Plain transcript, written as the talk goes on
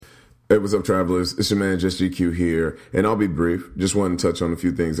Hey, what's up, travelers? It's your man, Just GQ here, and I'll be brief. Just want to touch on a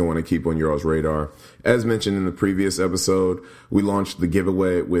few things I want to keep on your all's radar. As mentioned in the previous episode, we launched the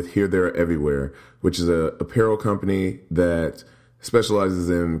giveaway with Here, There, Everywhere, which is a apparel company that specializes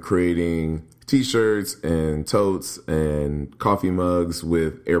in creating t-shirts and totes and coffee mugs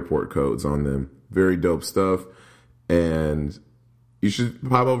with airport codes on them. Very dope stuff, and you should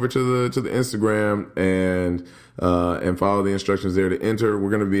pop over to the Instagram and follow the instructions there to enter.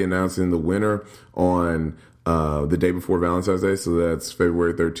 We're going to be announcing the winner on the day before Valentine's Day, so that's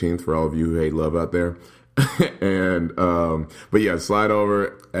February 13th for all of you who hate love out there. But yeah, slide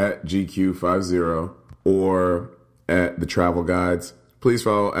over at GQ50 or at the Travel Guides. Please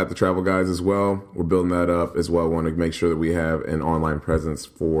follow at the Travel Guides as well. We're building that up as well. I want to make sure that we have an online presence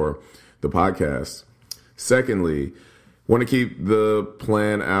for the podcast. Secondly, want to keep the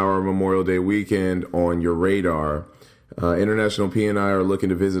Plan Our Memorial Day weekend on your radar. International P and I are looking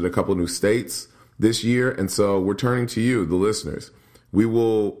to visit a couple new states this year, and so we're turning to you, the listeners. We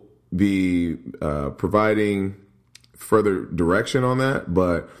will be providing further direction on that,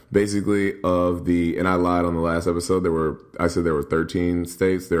 but basically and I lied on the last episode, I said there were 13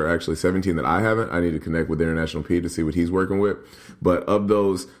 states. There are actually 17 that I haven't. I need to connect with International P to see what he's working with. But of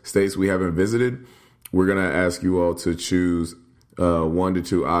those states we haven't visited, we're going to ask you all to choose 1 to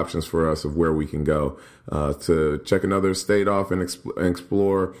 2 options for us of where we can go to check another state off and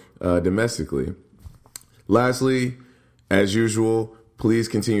explore domestically. Lastly, as usual, please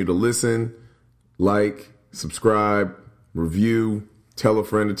continue to listen, like, subscribe, review, tell a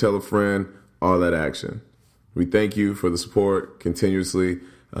friend to tell a friend, all that action. We thank you for the support continuously,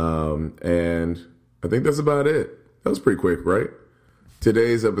 and I think that's about it. That was pretty quick, right?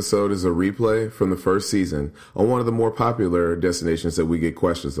 Today's episode is a replay from the first season on one of the more popular destinations that we get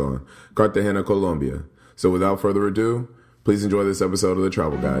questions on, Cartagena, Colombia. So without further ado, please enjoy this episode of the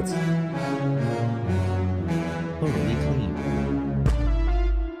Travel Guides. Totally clean.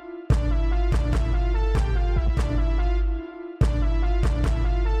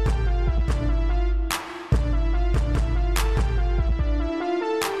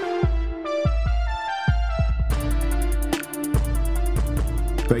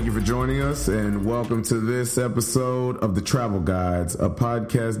 Thank you for joining us, and welcome to this episode of The Travel Guides, a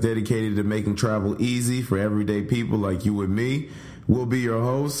podcast dedicated to making travel easy for everyday people like you and me. We'll be your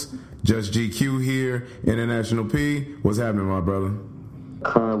hosts, Just GQ here, International P. What's happening, my brother?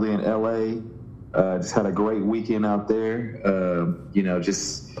 Currently in LA. Just had a great weekend out there.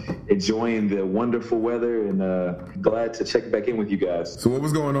 Just enjoying the wonderful weather, and glad to check back in with you guys. So what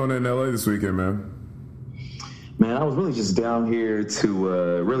was going on in LA this weekend, man? Man, I was really just down here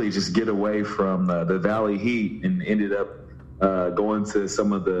to really just get away from the Valley heat, and ended up going to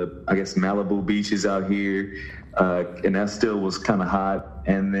some of the, I guess, Malibu beaches out here, and that still was kind of hot.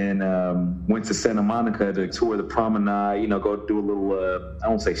 And then went to Santa Monica to tour the promenade, go do a little, I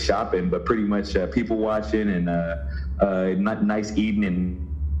won't say shopping, but pretty much people watching and nice eating and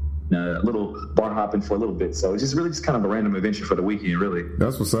a little bar hopping for a little bit. So it's just kind of a random adventure for the weekend, really.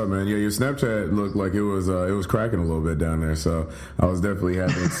 That's what's up, man. Yeah, your Snapchat looked like it was cracking a little bit down there. So I was definitely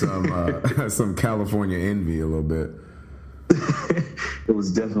having some California envy a little bit. It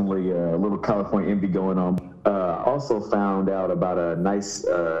was definitely a little California envy going on. Also found out about a nice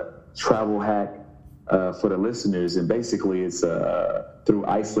travel hack for the listeners, and basically it's through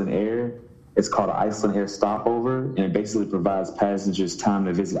Iceland Air. It's called an Iceland Air Stopover, and it basically provides passengers time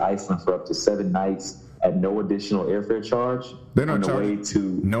to visit Iceland for up to 7 nights at no additional airfare charge. They're not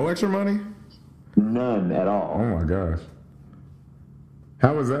charging no extra money? None at all. Oh my gosh.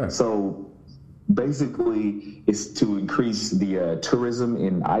 How was that? So basically it's to increase the tourism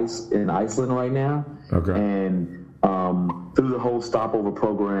in Iceland right now. Okay. And through the whole stopover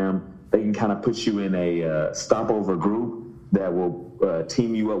program, they can kind of put you in a stopover group that will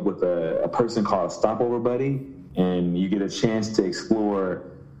team you up with a person called Stopover Buddy, and you get a chance to explore,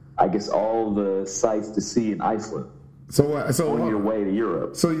 I guess, all the sites to see in Iceland. So on your way to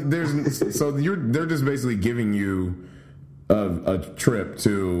Europe. So they're just basically giving you a trip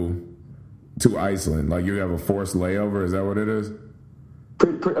to Iceland. Like you have a forced layover. Is that what it is?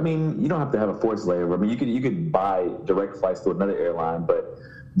 I mean, you don't have to have a forced layover. I mean, you could buy direct flights to another airline, but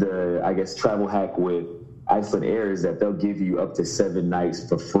the, I guess, travel hack with Iceland Air is that they'll give you up to 7 nights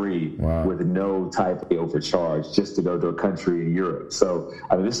for free. Wow. With no type of overcharge just to go to a country in Europe. So,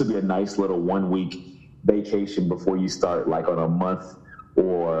 I mean, this would be a nice little 1-week vacation before you start like on a month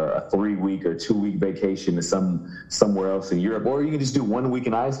or a 3-week or 2-week vacation to somewhere else in Europe. Or you can just do 1 week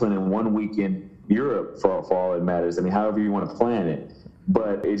in Iceland and 1 week in Europe for all that matters. I mean, however you want to plan it.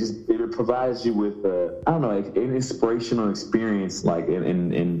 But it provides you with an inspirational experience, like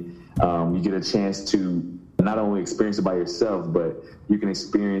in You get a chance to not only experience it by yourself, but you can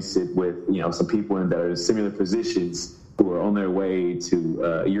experience it with, some people that are in similar positions who are on their way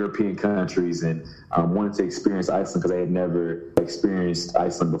to European countries and wanted to experience Iceland because they had never experienced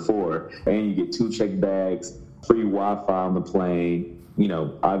Iceland before. And you get 2 checked bags, free Wi-Fi on the plane,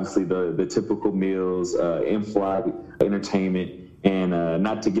 obviously the typical meals, in-flight entertainment, and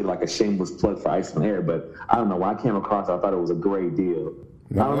not to get like a shameless plug for Iceland Air, but I don't know, when I came across it, I thought it was a great deal.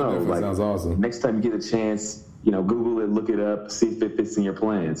 No, I don't know. Sounds awesome. Next time you get a chance, Google it, look it up, see if it fits in your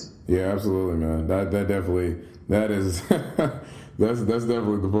plans. Yeah, absolutely, man. That definitely, that is, that's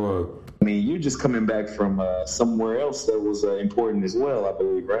definitely the plug. I mean, you're just coming back from somewhere else that was important as well, I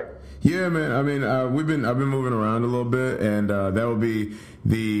believe, right? Yeah, man. I mean, I've been moving around a little bit, and that will be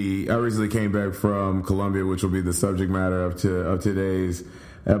I recently came back from Colombia, which will be the subject matter of today's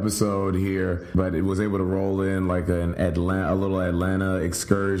episode here, but it was able to roll in like a little Atlanta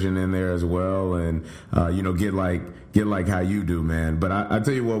excursion in there as well, and get like how you do, man. But I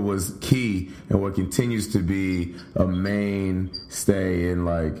tell you what was key and what continues to be a mainstay in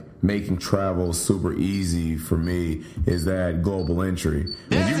like making travel super easy for me is that global entry.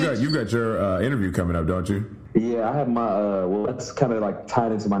 And you've got your interview coming up, don't you? Yeah, I have my, that's kind of like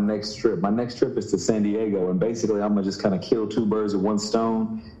tied into my next trip. My next trip is to San Diego, and basically I'm going to just kind of kill 2 birds with 1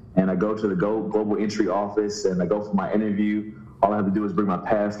 stone, and I go to the global entry office, and I go for my interview. All I have to do is bring my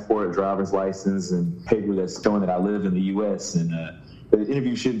passport, driver's license, and paper that's showing that I live in the U.S., and the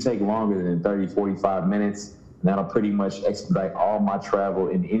interview shouldn't take longer than 30, 45 minutes, and that'll pretty much expedite all my travel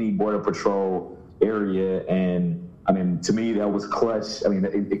in any Border Patrol area, and, I mean, to me, that was clutch. I mean,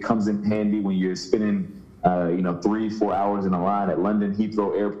 it comes in handy when you're spending 3-4 hours in a line at London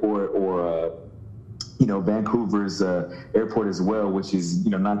Heathrow Airport or, Vancouver's airport as well, which is,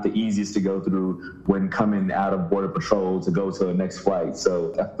 not the easiest to go through when coming out of Border Patrol to go to the next flight.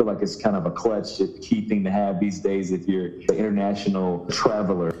 So I feel like it's kind of a clutch, key thing to have these days if you're an international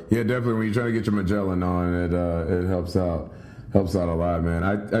traveler. Yeah, definitely. When you're trying to get your Magellan on, it helps out. Helps out a lot, man.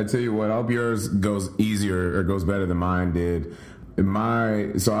 I tell you what, I hope yours goes easier or goes better than mine did.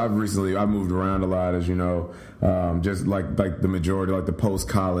 So I've moved around a lot, as you know, just like the majority, like the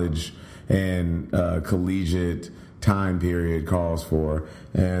post-college and collegiate time period calls for.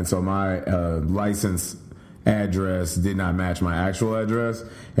 And so my license address did not match my actual address,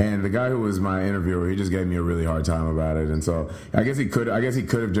 and the guy who was my interviewer, he just gave me a really hard time about it. And so I guess he could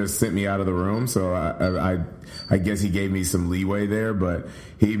have just sent me out of the room. So I guess he gave me some leeway there, but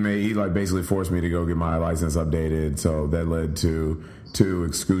he basically forced me to go get my license updated. So that led to 2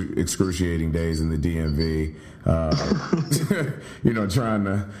 excruciating days in the DMV.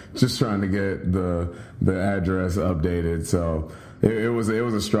 trying to get the address updated. So it was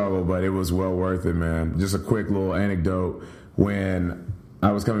a struggle, but it was well worth it, man. Just a quick little anecdote. When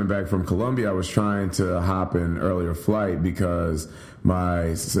I was coming back from Colombia, I was trying to hop an earlier flight because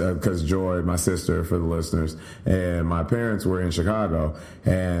Joy, my sister, for the listeners, and my parents were in Chicago,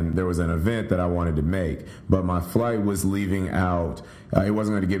 and there was an event that I wanted to make, but my flight was leaving out. It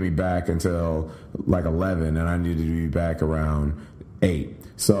wasn't going to get me back until like 11, and I needed to be back around 8.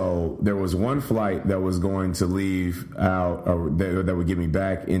 So there was one flight that was going to leave out, or that would get me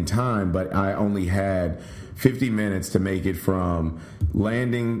back in time, but I only had 50 minutes to make it from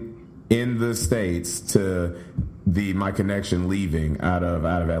landing in the States to my connection leaving out of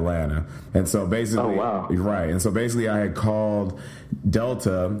Atlanta. And so basically, right. And so basically I had called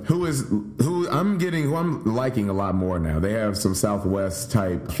Delta, who I'm liking a lot more now. They have some Southwest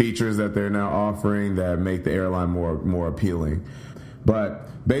type features that they're now offering that make the airline more appealing. But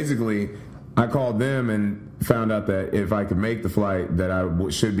basically, I called them and found out that if I could make the flight, that I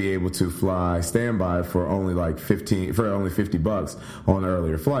should be able to fly standby for only $50 on an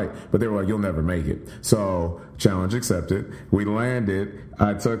earlier flight. But they were like, "You'll never make it." So challenge accepted. We landed.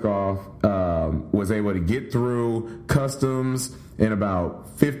 I took off. Was able to get through customs in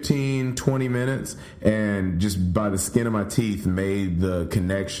about 15-20 minutes, and just by the skin of my teeth made the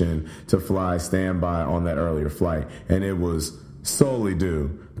connection to fly standby on that earlier flight. And it was solely due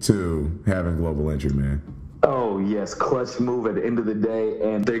to having global entry, man. Oh, yes, clutch move at the end of the day.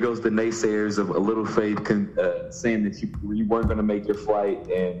 And there goes the naysayers of A Little Faith saying that you weren't going to make your flight,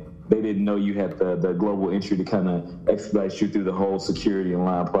 and they didn't know you had the global entry to kind of expedite you through the whole security and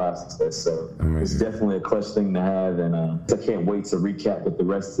line process. So It's definitely a clutch thing to have, and I can't wait to recap with the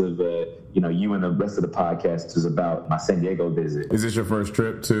rest of you and the rest of the podcast is about my San Diego visit. Is this your first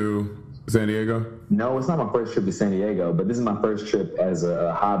trip to San Diego? No, it's not my first trip to San Diego, but this is my first trip as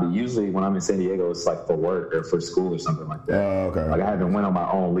a hobby. Usually when I'm in San Diego, it's like for work or for school or something like that. Oh, okay. Like I haven't went on my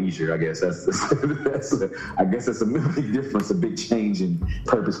own leisure. I guess I guess that's a big difference, a big change in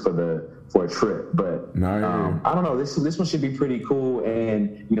purpose for a trip. But I don't know. This one should be pretty cool.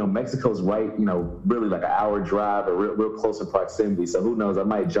 And Mexico's right. Really like an hour drive, or real close in proximity. So who knows? I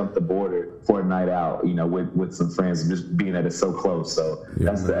might jump the border for a night out. With some friends, just being that it's so close. So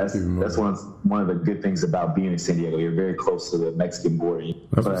that's one of the good things about being in San Diego. You're very close to the Mexican border.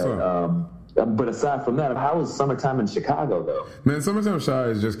 But aside from that, how was summertime in Chicago, though? Man, summertime Chi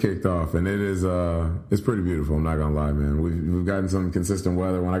has just kicked off, and it's pretty beautiful. I'm not gonna lie, man. We've gotten some consistent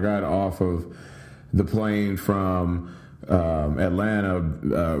weather. When I got off of the plane from Atlanta,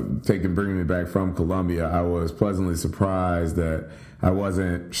 bringing me back from Colombia, I was pleasantly surprised that I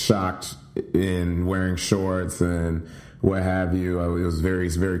wasn't shocked in wearing shorts and what have you. It was very,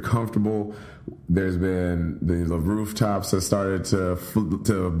 very comfortable. There's been the rooftops have started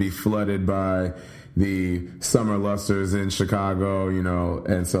to be flooded by the summer lusters in Chicago,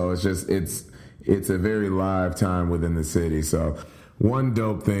 and so it's a very live time within the city. So one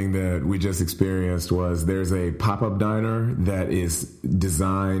dope thing that we just experienced was there's a pop-up diner that is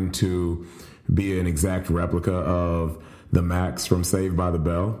designed to be an exact replica of the Max from Saved by the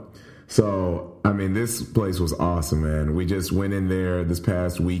Bell. So, I mean, this place was awesome, man. We just went in there this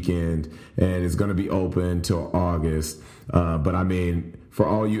past weekend, and it's going to be open till August. But, I mean, for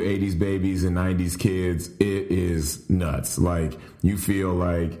all you 80s babies and 90s kids, it is nuts. Like, you feel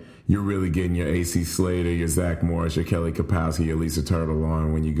like you're really getting your AC Slater, your Zach Morris, your Kelly Kapowski, your Lisa Turtle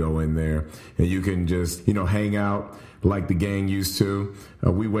on when you go in there. And you can just, hang out like the gang used to.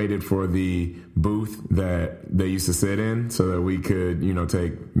 We waited for the booth that they used to sit in so that we could,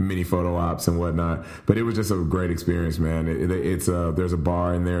 take mini photo ops and whatnot. But it was just a great experience, man. There's a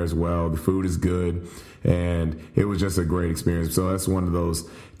bar in there as well. The food is good, and it was just a great experience. So that's one of those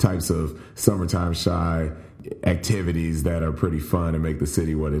types of summertime Chi activities that are pretty fun and make the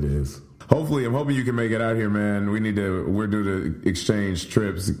city what it is. Hopefully, I'm hoping you can make it out here, man. We're due to exchange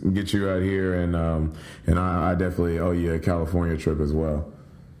trips, get you out here, and I definitely owe you a California trip as well.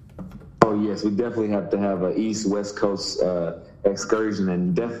 Oh yes, we definitely have to have an East-West Coast excursion,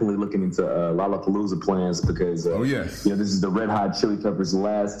 and definitely looking into Lollapalooza plans because this is the Red Hot Chili Peppers'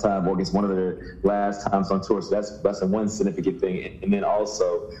 last time, or I guess one of their last times on tour. So that's one significant thing, and then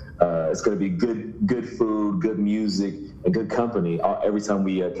also it's going to be good food, good music, and good company every time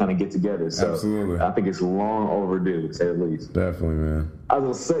we kind of get together. So absolutely, I think it's long overdue, to say the least. Definitely, man. I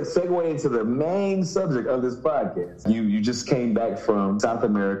was going to segue into the main subject of this podcast. You just came back from South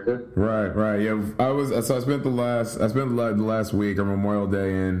America, right? Yeah, I spent the last week on Memorial Day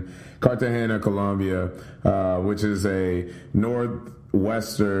in Cartagena, Colombia, which is a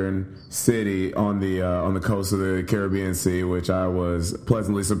northwestern city on the coast of the Caribbean Sea, which I was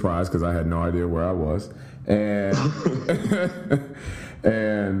pleasantly surprised because I had no idea where I was, and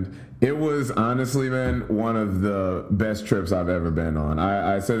and it was honestly, man, one of the best trips I've ever been on.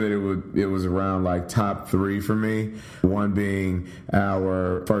 I said that it was around like top 3 for me. One being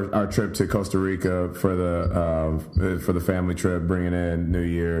our trip to Costa Rica for the family trip, bringing in New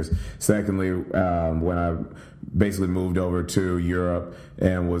Year's. Secondly, when I basically moved over to Europe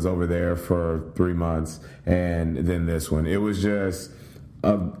and was over there for 3 months, and then this one. It was just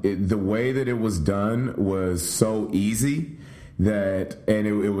the way that it was done was so easy.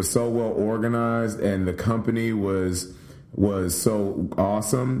 It was so well organized, and the company was so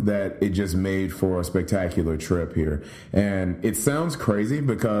awesome that it just made for a spectacular trip here. And it sounds crazy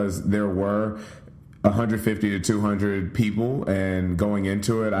because there were 150 to 200 people, and going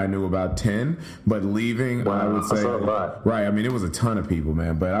into it, I knew about 10. But leaving, wow, I would say, right? I mean, it was a ton of people,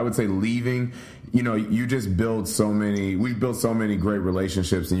 man. But I would say leaving, you just we built so many great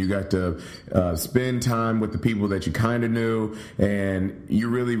relationships, and you got to spend time with the people that you kind of knew, and you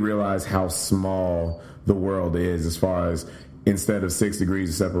really realize how small the world is as far as, instead of 6 degrees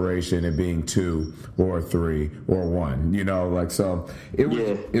of separation, it being 2 or 3 or 1, so it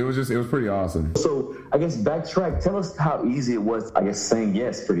was pretty awesome. So I guess backtrack, tell us how easy it was, I guess, saying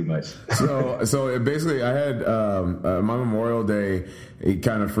yes pretty much. So it basically, I had my Memorial Day, it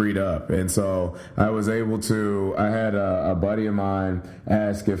kind of freed up, and so I was able to, I had a buddy of mine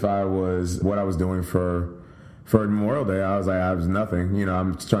ask what I was doing for for Memorial Day, I was like, I was nothing.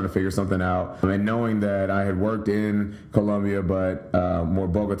 I'm just trying to figure something out. And knowing that I had worked in Colombia, but more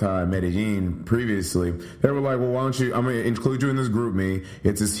Bogota and Medellin previously, they were like, well, why don't you, I'm going to include you in this group me.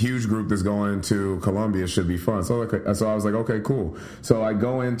 It's this huge group that's going to Colombia. It should be fun. So I was like, okay, cool. So I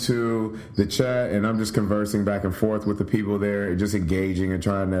go into the chat and I'm just conversing back and forth with the people there, just engaging and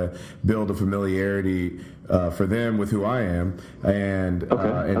trying to build a familiarity for them with who I am and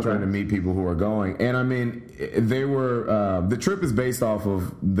trying to meet people who are going. And I mean, they were the trip is based off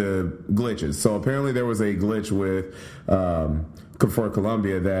of the glitches. So apparently there was a glitch with for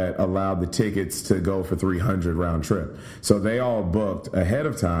Colombia that allowed the tickets to go for 300 round trip. So they all booked ahead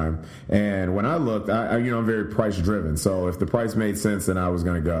of time. And when I looked, I'm very price driven. So if the price made sense, then I was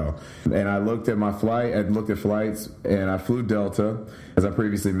going to go. And I looked at my flight, I looked at flights, and I flew Delta, as I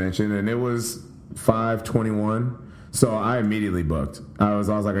previously mentioned, and it was $521. So I immediately booked. I was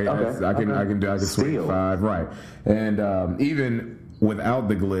like, I can swing 5, right? And even without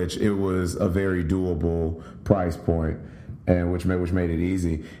the glitch, it was a very doable price point, and which made it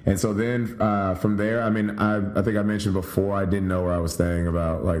easy. And so then from there, I mean, I think I mentioned before, I didn't know where I was staying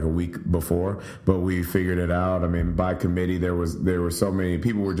about like a week before, but we figured it out. I mean, by committee, there were so many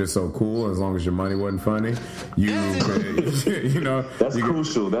people were just so cool. As long as your money wasn't funny, that's crucial.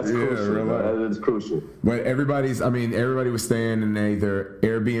 That's crucial. That is crucial. But everybody was staying in either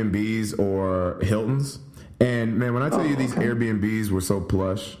Airbnbs or Hiltons. And man, when I tell you these Airbnbs were so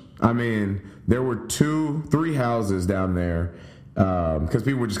plush, I mean, there were 2-3 houses down there because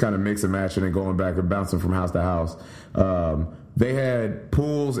people were just kind of mix and matching and going back and bouncing from house to house. They had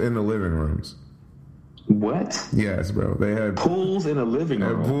pools in the living rooms. What? Yes, bro. They had pools in the living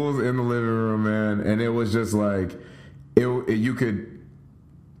room. Pools in the living room, man. And it was just like you could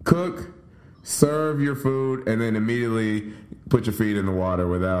cook, serve your food, and then immediately put your feet in the water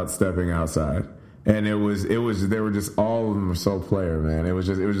without stepping outside. And they were just, all of them were so player, man. It was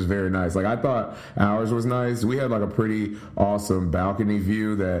just very nice. Like, I thought ours was nice. We had like a pretty awesome balcony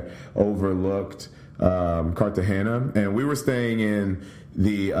view that overlooked Cartagena, and we were staying in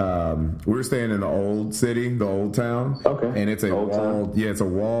the old city, the old town. Okay. And it's it's a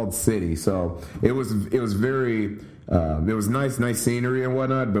walled city. So it was very. It was nice scenery and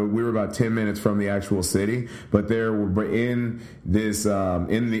whatnot, but we were about 10 minutes from the actual city. But in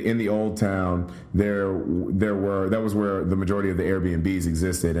the old town, that was where the majority of the Airbnbs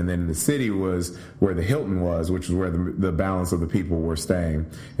existed, and then the city was where the Hilton was, which was where the balance of the people were staying.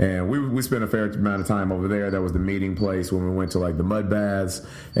 And we spent a fair amount of time over there. That was the meeting place when we went to like the mud baths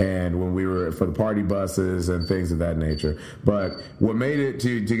and when we were for the party buses and things of that nature. But what made it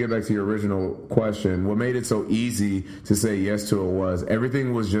to get back to your original question, what made it so easy to say yes to it was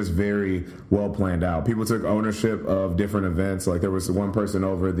everything was just very well planned out. People took ownership of different events. Like there was one person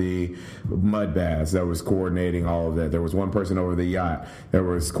over the mud baths that was coordinating all of that. There was one person over the yacht that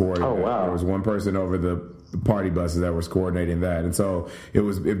was coordinating. Oh, wow. There was one person over the party buses that was coordinating that. And so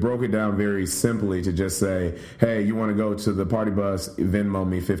it broke it down very simply to just say, hey, you want to go to the party bus, Venmo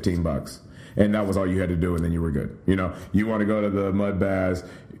me $15. And that was all you had to do, and then you were good. You want to go to the mud baths,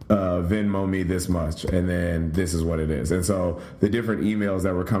 Venmo me this much, and then this is what it is. And so the different emails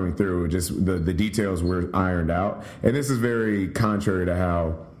that were coming through, just the details were ironed out. And this is very contrary to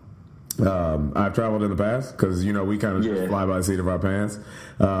how I've traveled in the past, because we kind of just fly by the seat of our pants.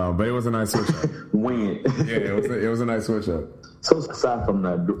 But it was a nice switch up. Wing it. Yeah, it was a nice switch up. So aside from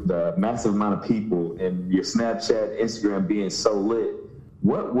the massive amount of people and your Snapchat, Instagram being so lit,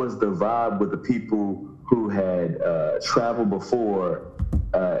 what was the vibe with the people who had traveled before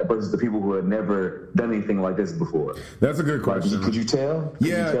versus the people who had never done anything like this before? That's a good question. Could you tell? Could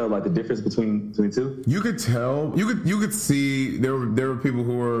you tell like the difference between the two? You could tell. You could see there were people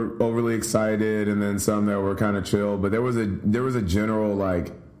who were overly excited, and then some that were kind of chill. But there was a general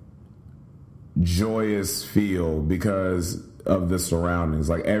like joyous feel because of the surroundings.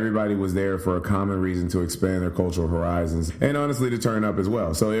 Like everybody was there for a common reason to expand their cultural horizons and honestly to turn up as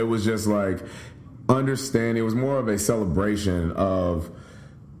well. So it was just like it was more of a celebration of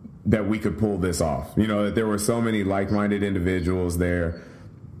that we could pull this off. That there were so many like-minded individuals there,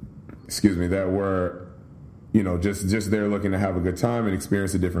 that were, just there looking to have a good time and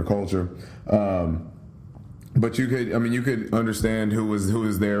experience a different culture. But you could understand who was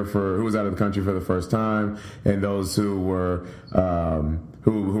out of the country for the first time, and those who were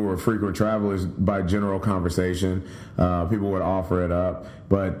who were frequent travelers by general conversation. People would offer it up,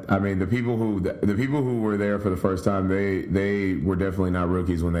 but I mean the people who were there for the first time, they were definitely not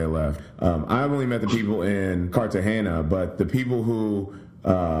rookies when they left. I only met the people in Cartagena, but the people who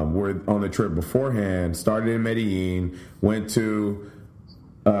were on the trip beforehand started in Medellin, went to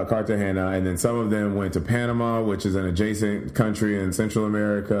Cartagena, and then some of them went to Panama, which is an adjacent country in Central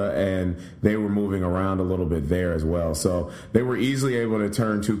America, and they were moving around a little bit there as well. So they were easily able to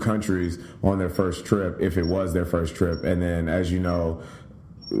turn 2 countries on their first trip, if it was their first trip. And then, as you know,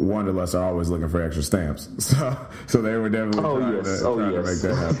 Wanderlust are always looking for extra stamps. So they were definitely trying to make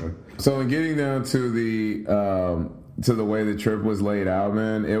that happen. So in getting down to the way the trip was laid out,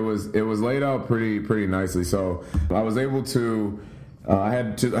 man, it was laid out pretty nicely. So I was able to. I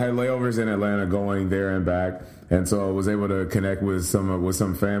had layovers in Atlanta going there and back, and so I was able to connect with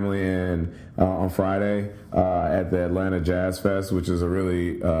some family on Friday at the Atlanta Jazz Fest, which is a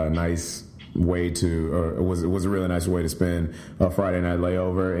really nice way to, it was a really nice way to spend a Friday night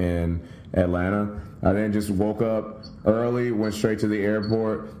layover in Atlanta. I then just woke up early, went straight to the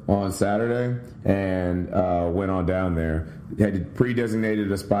airport on Saturday, and went on down there. Had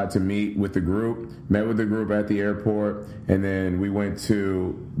pre-designated a spot to meet with the group, met with the group at the airport, and then we went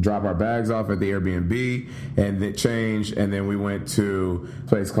to drop our bags off at the Airbnb, and then changed, and then we went to a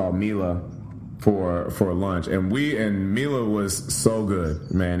place called Mila for lunch, and Mila was so good,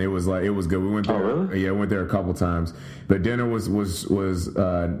 man. It was good. We went there. Oh, really? Yeah, went there a couple times. The dinner was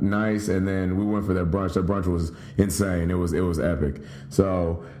nice, and then we went for their brunch. Their brunch was insane. It was epic.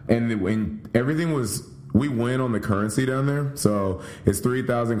 So and everything was. We win on the currency down there, so it's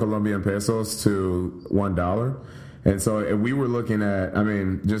 3,000 Colombian pesos to $1. And so we were looking at, I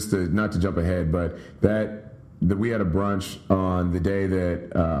mean, just to not to jump ahead, but that we had a brunch on the day that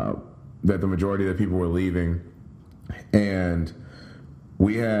the majority of the people were leaving, and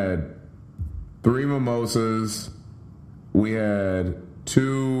we had 3 mimosas, we had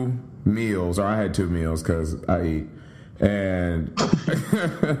 2 meals, or I had 2 meals because I eat. And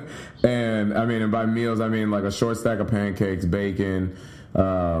and I mean, and by meals I mean like a short stack of pancakes, bacon,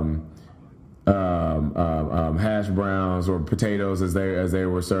 hash browns or potatoes as they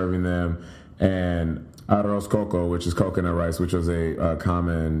were serving them, and arroz coco, which is coconut rice, which was a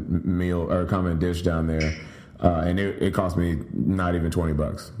common meal or common dish down there. And it cost me not even $20.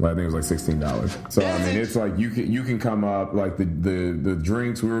 Like, I think it was like $16. So I mean, it's like you can come up like the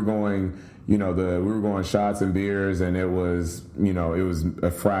drinks we were going. We were going shots and beers, and it was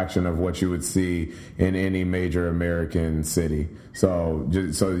a fraction of what you would see in any major American city. So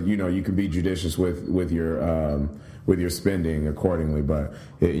you can be judicious with your spending accordingly, but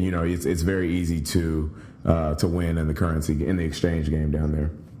it's very easy to win in the currency in the exchange game down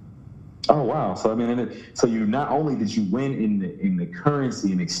there. Oh wow! So I mean, so you not only did you win in the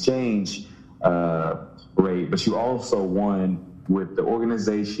currency and exchange rate, but you also won with the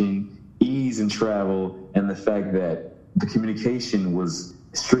organization, ease in travel, and the fact that the communication was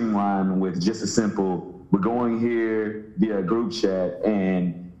streamlined with just a simple, we're going here via group chat,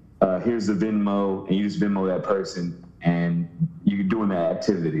 and here's the Venmo, and you just Venmo that person, and you're doing that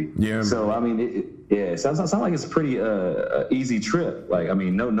activity. Yeah. So I mean, it sounds like it's a pretty easy trip. Like, I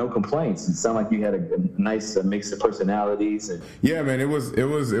mean, no complaints. It sounded like you had a nice mix of personalities. Yeah, man, it was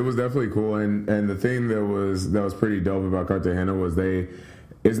definitely cool. And the thing that was pretty dope about Cartagena was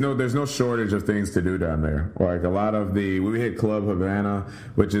there's no shortage of things to do down there. Like, a lot of we hit Club Havana,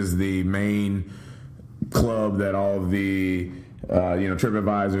 which is the main club that all of the trip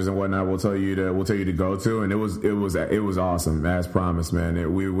advisors and whatnot will tell you to go to, and it was awesome as promised,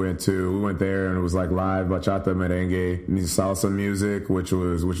 man. We went there, and it was like live bachata, merengue, salsa music, which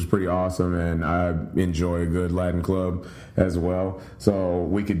was pretty awesome, and I enjoy a good Latin club as well. So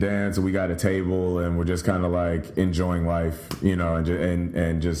we could dance, and we got a table, and we're just kind of like enjoying life,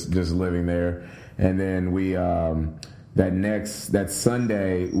 and just living there. And then we that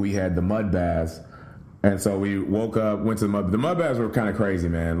Sunday we had the mud baths. And so we woke up, went to the mud. The mud baths were kind of crazy,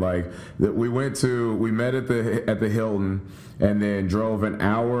 man. Like, we met at the Hilton, and then drove an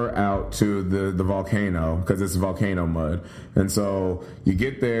hour out to the volcano, because it's volcano mud. And so you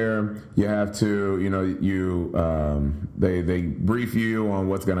get there, you have to, they brief you on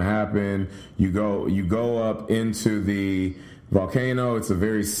what's going to happen. You go up into the volcano. It's a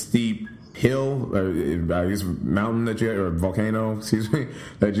very steep hill, I guess mountain or volcano,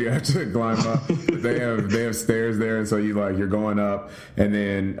 that you have to climb up. They have stairs there, and so you're going up, and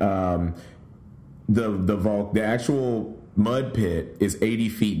then the actual mud pit is 80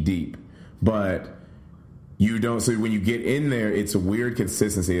 feet deep, but you don't. So when you get in there, it's a weird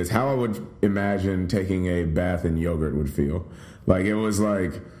consistency. It's how I would imagine taking a bath in yogurt would feel. Like, it was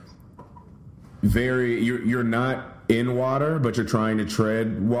like very. You're not in water, but you're trying to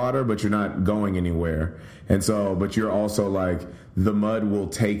tread water, but you're not going anywhere. And so, but you're also like, the mud will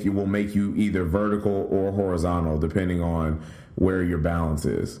make you either vertical or horizontal, depending on where your balance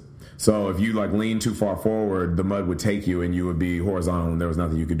is. So if you like lean too far forward, the mud would take you and you would be horizontal and there was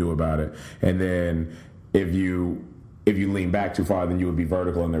nothing you could do about it. And then if you lean back too far, then you would be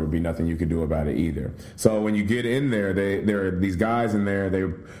vertical and there would be nothing you could do about it either. So when you get in there, there are these guys in there, they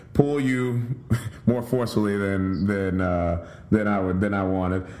pull you more forcefully than I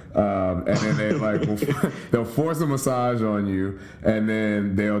wanted. And then they they'll force a massage on you and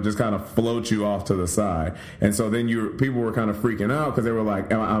then they'll just kind of float you off to the side. And so then people were kind of freaking out because they were like,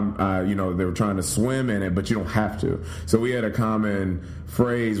 they were trying to swim in it, but you don't have to. So we had a common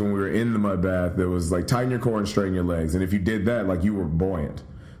phrase when we were in the mud bath that was like, tighten your core and straighten your legs. And if you did that, like, you were buoyant.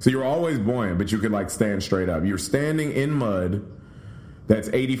 So you were always buoyant, but you could like stand straight up. You're standing in mud that's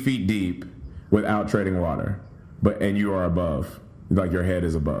 80 feet deep without treading water, and you are above, like your head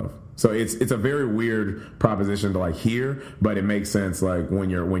is above. So it's a very weird proposition to like hear, but it makes sense like when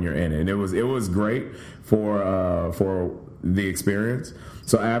you're in it. And it was great for the experience.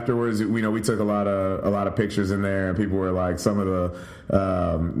 So afterwards, we took a lot of pictures in there, and people were like, some of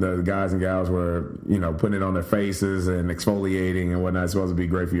the guys and gals were putting it on their faces and exfoliating and whatnot. It's supposed to be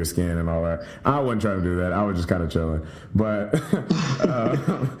great for your skin and all that. I wasn't trying to do that. I was just kind of chilling. But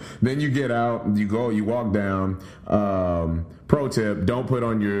then you get out, you walk down. Pro tip: don't put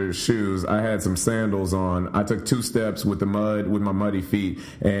on your shoes. I had some sandals on. I took 2 steps with my muddy feet,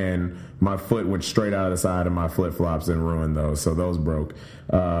 and my foot went straight out of the side of my flip flops and ruined those. So those broke.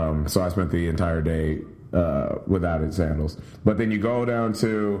 So I spent the entire day without it sandals. But then you go down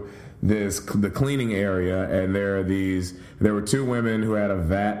to the cleaning area, and there were 2 women who had a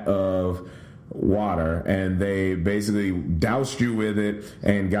vat of water, and they basically doused you with it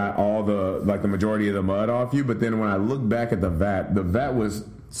and got all the majority of the mud off you. But then when I looked back at the vat was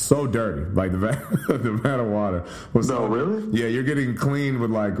so dirty. Like the vat of water was so really? Yeah, you're getting cleaned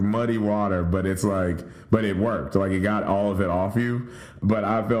with like muddy water, but it worked. Like it got all of it off you. But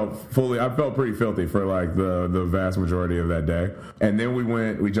I felt pretty filthy for like the vast majority of that day. And then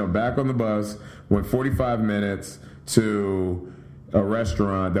we jumped back on the bus, went 45 minutes to a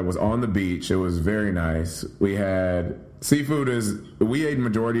restaurant that was on the beach. It was very nice. We had we ate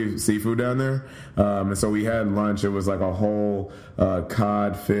majority of seafood down there. And so we had lunch. It was like a whole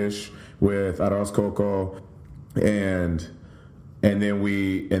cod fish with arroz coco, and then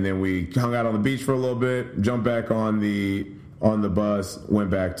we hung out on the beach for a little bit, jumped back on the bus, went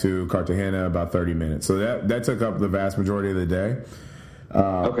back to Cartagena, about 30 minutes. So that took up the vast majority of the day.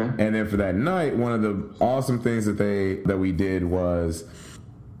 Okay. And then for that night, one of the awesome things that we did was,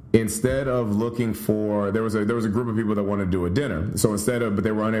 instead of looking for, there was a group of people that wanted to do a dinner. So but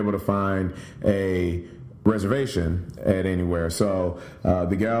they were unable to find a reservation at anywhere. So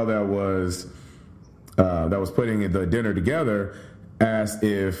the gal that was putting the dinner together asked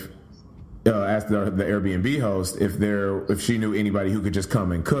the Airbnb host if she knew anybody who could just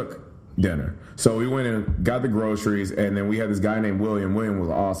come and cook dinner. So we went and got the groceries, and then we had this guy named William. William was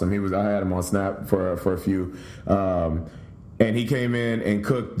awesome. I had him on Snap for a few. And he came in and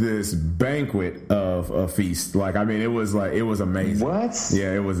cooked this banquet of a feast. Like, I mean, it was amazing. What?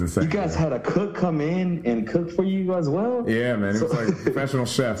 Yeah, it was insane. You guys had a cook come in and cook for you as well? Yeah, man. It was like a professional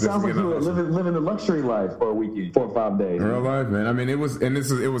chef. Sounds like you were living the luxury life for a weekend, 4 or 5 days. Real life, man. I mean, it was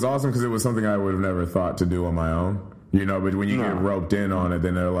awesome because it was something I would have never thought to do on my own. But when you get roped in on it,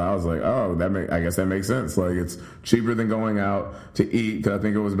 then I was like, oh, I guess that makes sense. Like, it's cheaper than going out to eat, because I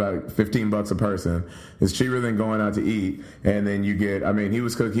think it was about $15 a person. It's cheaper than going out to eat, and then you get. I mean, he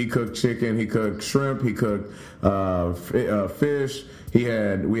cooked chicken, he cooked shrimp, he cooked fish. We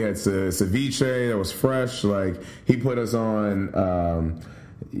had ceviche that was fresh. Like, he put us on.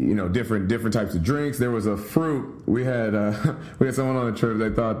 Different types of drinks. There was a fruit. We had someone on the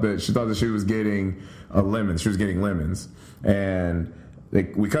trip. She thought that she was getting a lemon. She was getting lemons, and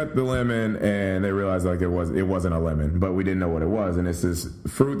we cut the lemon, and they realized like it wasn't a lemon, but we didn't know what it was. And it's this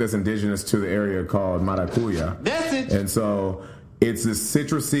fruit that's indigenous to the area called maracuya. That's it. And so it's this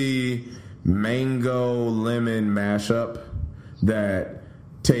citrusy mango lemon mashup that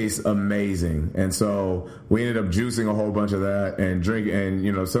tastes amazing. And so we ended up juicing a whole bunch of that and drinking.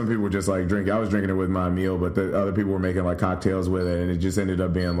 And some people were just like drinking. I was drinking it with my meal, but the other people were making like cocktails with it, and it just ended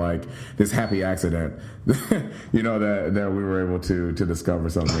up being like this happy accident that we were able to discover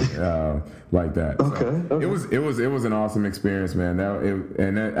something like that. Okay, so It was an awesome experience, man.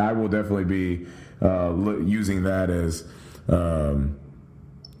 I will definitely be using that as a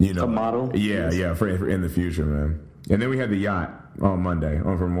model. Yeah, for in the future, man. And then we had the yacht on Monday, the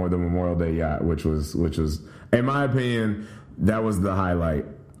Memorial Day yacht, which was, in my opinion, that was the highlight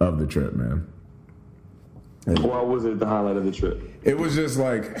of the trip, man. Why was it the highlight of the trip? It was just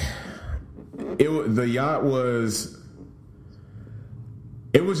like, the yacht was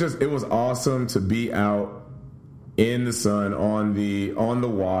it was awesome to be out in the sun on the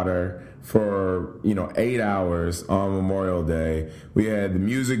water for 8 hours on Memorial Day. We had the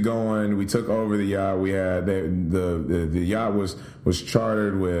music going. We took over the yacht. We had the yacht was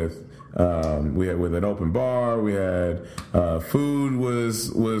chartered with with an open bar. We had food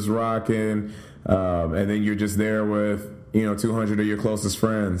was rocking, and then you're just there with 200 of your closest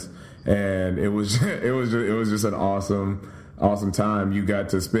friends, and it was just an awesome time. You got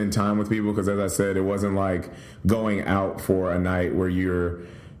to spend time with people because, as I said, it wasn't like going out for a night where you're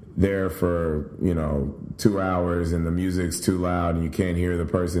there for 2 hours and the music's too loud and you can't hear the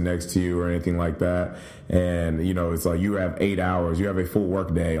person next to you or anything like that. And it's like you have 8 hours, you have a full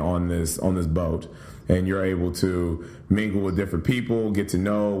work day on this boat, and you're able to mingle with different people, get to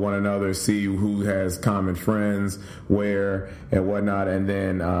know one another, see who has common friends where and whatnot. And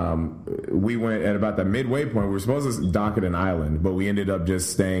then we went at about the midway point. We were supposed to dock at an island, but we ended up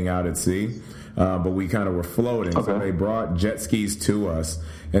just staying out at sea. But we kind of were floating. Okay. So they brought jet skis to us.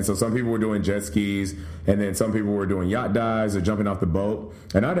 And so some people were doing jet skis, and then some people were doing yacht dives or jumping off the boat.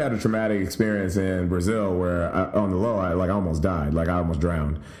 And I'd had a traumatic experience in Brazil where on the low, I almost died. I almost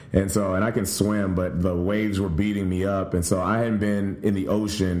drowned. And I can swim, but the waves were beating me up. And so I hadn't been in the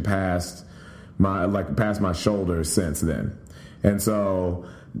ocean past my shoulders since then. And so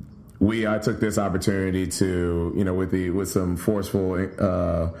I took this opportunity to, with some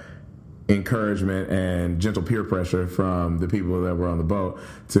forceful encouragement and gentle peer pressure from the people that were on the boat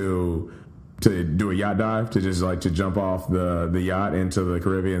to do a yacht dive, to just to jump off the yacht into the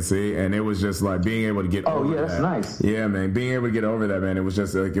Caribbean Sea. And it was just being able to get over that. Oh, yeah, that's nice. Yeah, man, being able to get over that, man, it was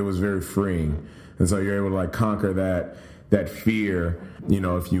just it was very freeing. And so you're able to conquer that fear,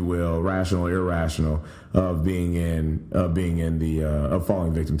 if you will, rational or irrational, of being of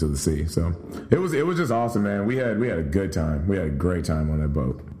falling victim to the sea. So it was just awesome, man. We had a good time. We had a great time on that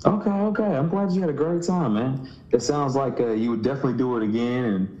boat. Okay. I'm glad you had a great time, man. It sounds like you would definitely do it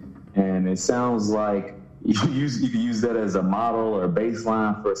again, and it sounds like you could use that as a model or a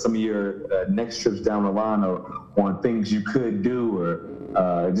baseline for some of your next trips down the line, or on things you could do, or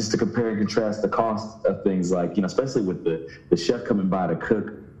just to compare and contrast the cost of things, especially with the chef coming by to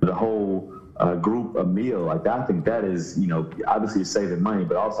cook the whole group a meal. I think that is, obviously you're saving money,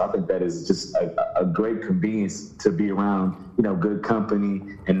 but also I think that is just a great convenience to be around, good company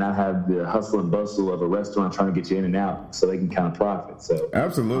and not have the hustle and bustle of a restaurant trying to get you in and out so they can kind of profit. So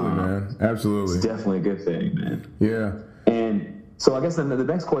absolutely, man. Absolutely. It's definitely a good thing, man. Yeah. And so I guess the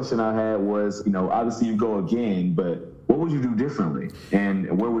next question I had was, obviously you go again, but what would you do differently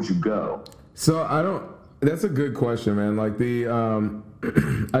and where would you go? So that's a good question, man.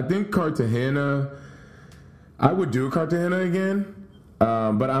 I think Cartagena, I would do Cartagena again.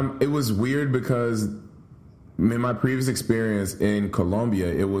 But it was weird because in my previous experience in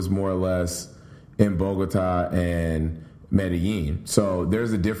Colombia, it was more or less in Bogota and Medellin. So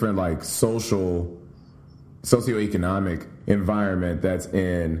there's a different socioeconomic environment that's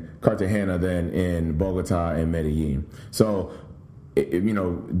in Cartagena than in Bogota and Medellin. So,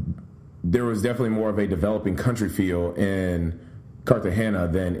 there was definitely more of a developing country feel in Cartagena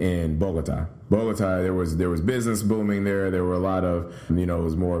than in Bogota. Bogota, there was business booming there. There were a lot of, it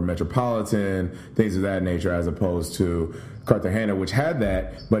was more metropolitan, things of that nature, as opposed to Cartagena, which had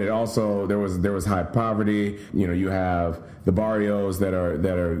that, but it also there was high poverty. You have the barrios that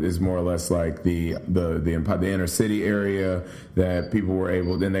is more or less like the inner city area that people were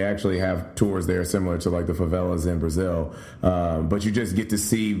able. Then they actually have tours there similar to the favelas in Brazil, but you just get to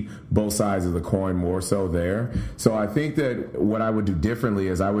see both sides of the coin more so there. So I think that what I would do differently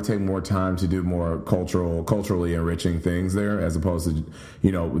is I would take more time to do more culturally enriching things there, as opposed to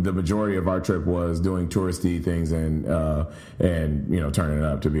the majority of our trip was doing touristy things and turning it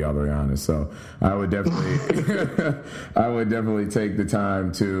up, to be all the way honest. So I would definitely take the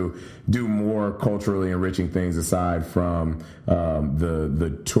time to do more culturally enriching things aside from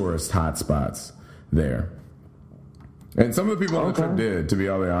the tourist hotspots there. And some of the people on the trip did, to be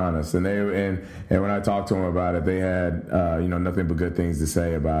all the way honest. And when I talked to them about it, they had nothing but good things to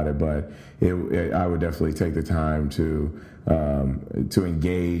say about it. But I would definitely take the time to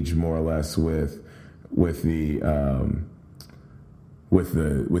engage more or less with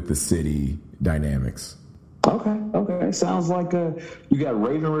the city dynamics. Okay. Sounds like you got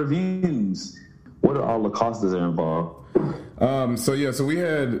raving reviews. What are all the costs that are involved? So we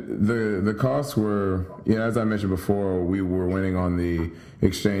had the costs were, as I mentioned before, we were winning on the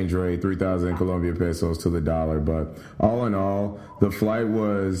exchange rate, 3,000 Colombian pesos to the dollar. But all in all, the flight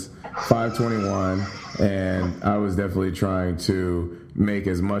was $521, and I was definitely trying to make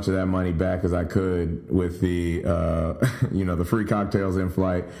as much of that money back as I could with the the free cocktails in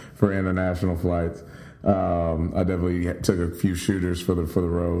flight for international flights. I definitely took a few shooters for the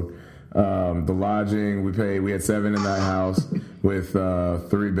road. The lodging we had 7 in that house with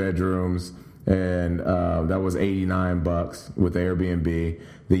 3 bedrooms, and that was $89 with Airbnb.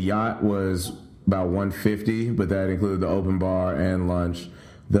 The yacht was about $150, but that included the open bar and lunch.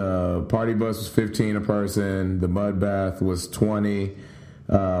 The party bus was $15 a person. The mud bath was $20.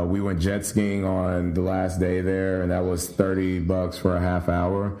 We went jet skiing on the last day there, and that was $30 for a half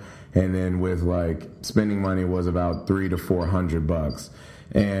hour. And then with spending money was about $300 to $400.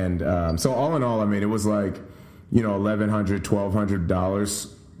 And so all in all, I mean, it was $1,100,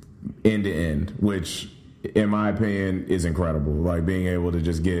 $1,200 end to end, which in my opinion is incredible. Like being able to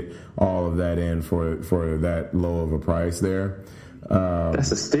just get all of that in for that low of a price there.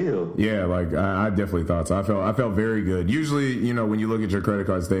 That's a steal. Yeah, I definitely thought so. I felt very good. Usually, when you look at your credit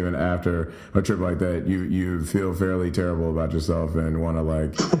card statement after a trip like that, you feel fairly terrible about yourself and want to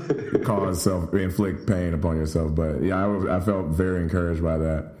inflict pain upon yourself. But yeah, I felt very encouraged by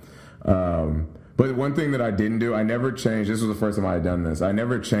that. But one thing that I didn't do, I never changed. This was the first time I had done this. I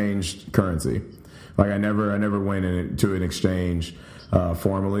never changed currency. I never went into an exchange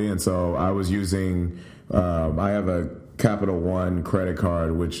formally, and so I was using. I have a Capital One credit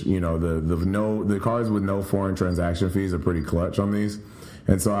card, which the cards with no foreign transaction fees are pretty clutch on these,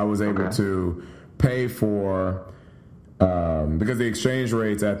 and so I was able to pay for because the exchange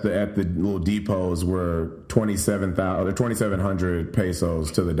rates at the little depots were 2,700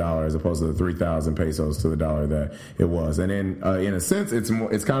 pesos to the dollar as opposed to the 3,000 pesos to the dollar that it was, and in a sense it's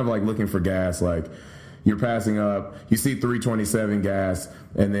kind of like looking for gas. You're passing up, you see 327 gas,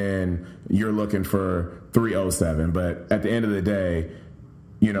 and then you're looking for 307. But at the end of the day,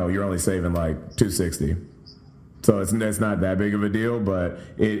 you're only saving $260. So it's not that big of a deal, but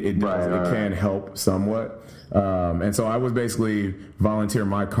it can help somewhat. And so I would basically volunteer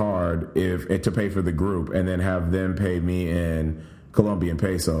my card to pay for the group, and then have them pay me in Colombian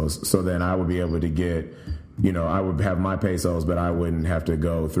pesos. So then I would be able to get, I would have my pesos, but I wouldn't have to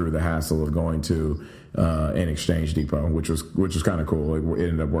go through the hassle of going to an exchange depot, which was kind of cool. It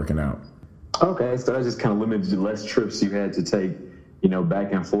ended up working out. Okay, so that just kind of limited the less trips you had to take,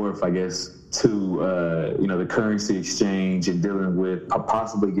 back and forth, I guess, to the currency exchange and dealing with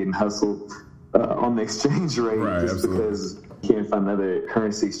possibly getting hustled on the exchange rate, right, just absolutely. Because you can't find another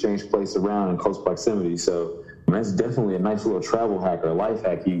currency exchange place around in close proximity. So that's definitely a nice little travel hack or a life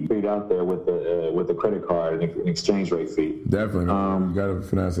hack you figured out there with the credit card and an exchange rate fee. Definitely, you got to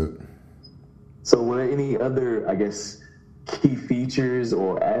finesse it. So were there any other, I guess, key features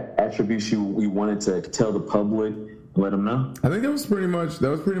or attributes you wanted to tell the public and let them know? I think that was pretty much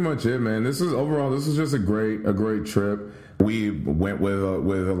it, man. This was just a great trip. We went with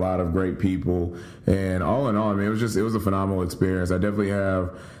a lot of great people, and all in all, I mean, it was a phenomenal experience. I definitely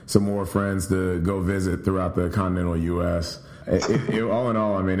have some more friends to go visit throughout the continental U.S. All in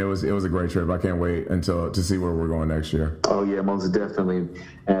all, I mean, it was a great trip. I can't wait to see where we're going next year. Oh yeah, most definitely.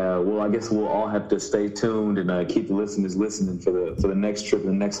 Well, I guess we'll all have to stay tuned and keep the listeners listening for the next trip and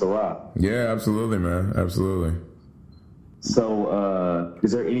the next hurrah. Yeah, absolutely, man, absolutely. So,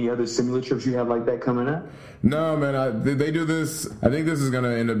 is there any other similar trips you have like that coming up? No, man. They do this. I think this is going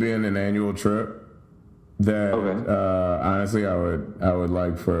to end up being an annual trip. That honestly, I would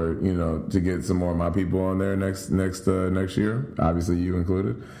like for to get some more of my people on there next year. Obviously, you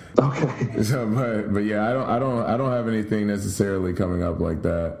included. Okay. So, but yeah, I don't have anything necessarily coming up like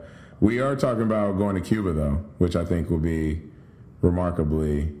that. We are talking about going to Cuba though, which I think will be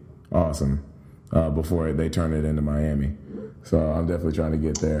remarkably awesome before they turn it into Miami. So I'm definitely trying to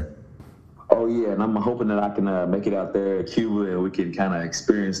get there. Oh yeah, and I'm hoping that I can make it out there to Cuba and we can kind of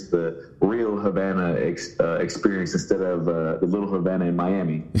experience the real Havana experience instead of the little Havana in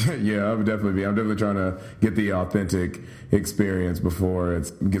Miami. Yeah, I'm definitely trying to get the authentic experience before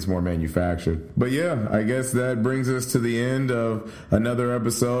it gets more manufactured. But yeah, I guess that brings us to the end of another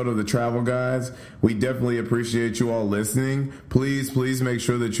episode of the Travel Guides. We definitely appreciate you all listening. Please make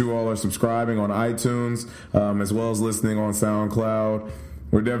sure that you all are subscribing on iTunes as well as listening on SoundCloud.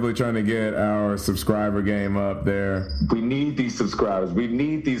 We're definitely trying to get our subscriber game up there. We need these subscribers. We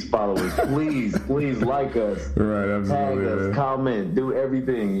need these followers. Please like us. Right, absolutely. Tag us, comment, do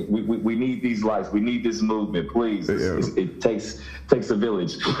everything. We need these likes. We need this movement. Please. It takes a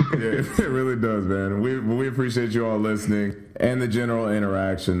village. Yeah, it really does, man. We appreciate you all listening and the general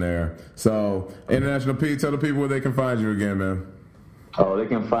interaction there. So, International P, tell the people where they can find you again, man. Oh, they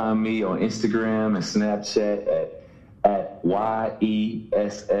can find me on Instagram and Snapchat at at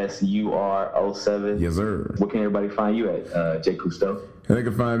YESSUR07. Yes, sir. Where can everybody find you at, Jay Cousteau? And they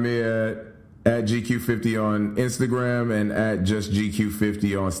can find me at GQ50 on Instagram and at just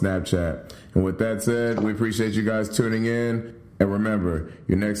GQ50 on Snapchat. And with that said, we appreciate you guys tuning in. And remember,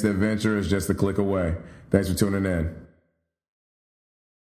 your next adventure is just a click away. Thanks for tuning in.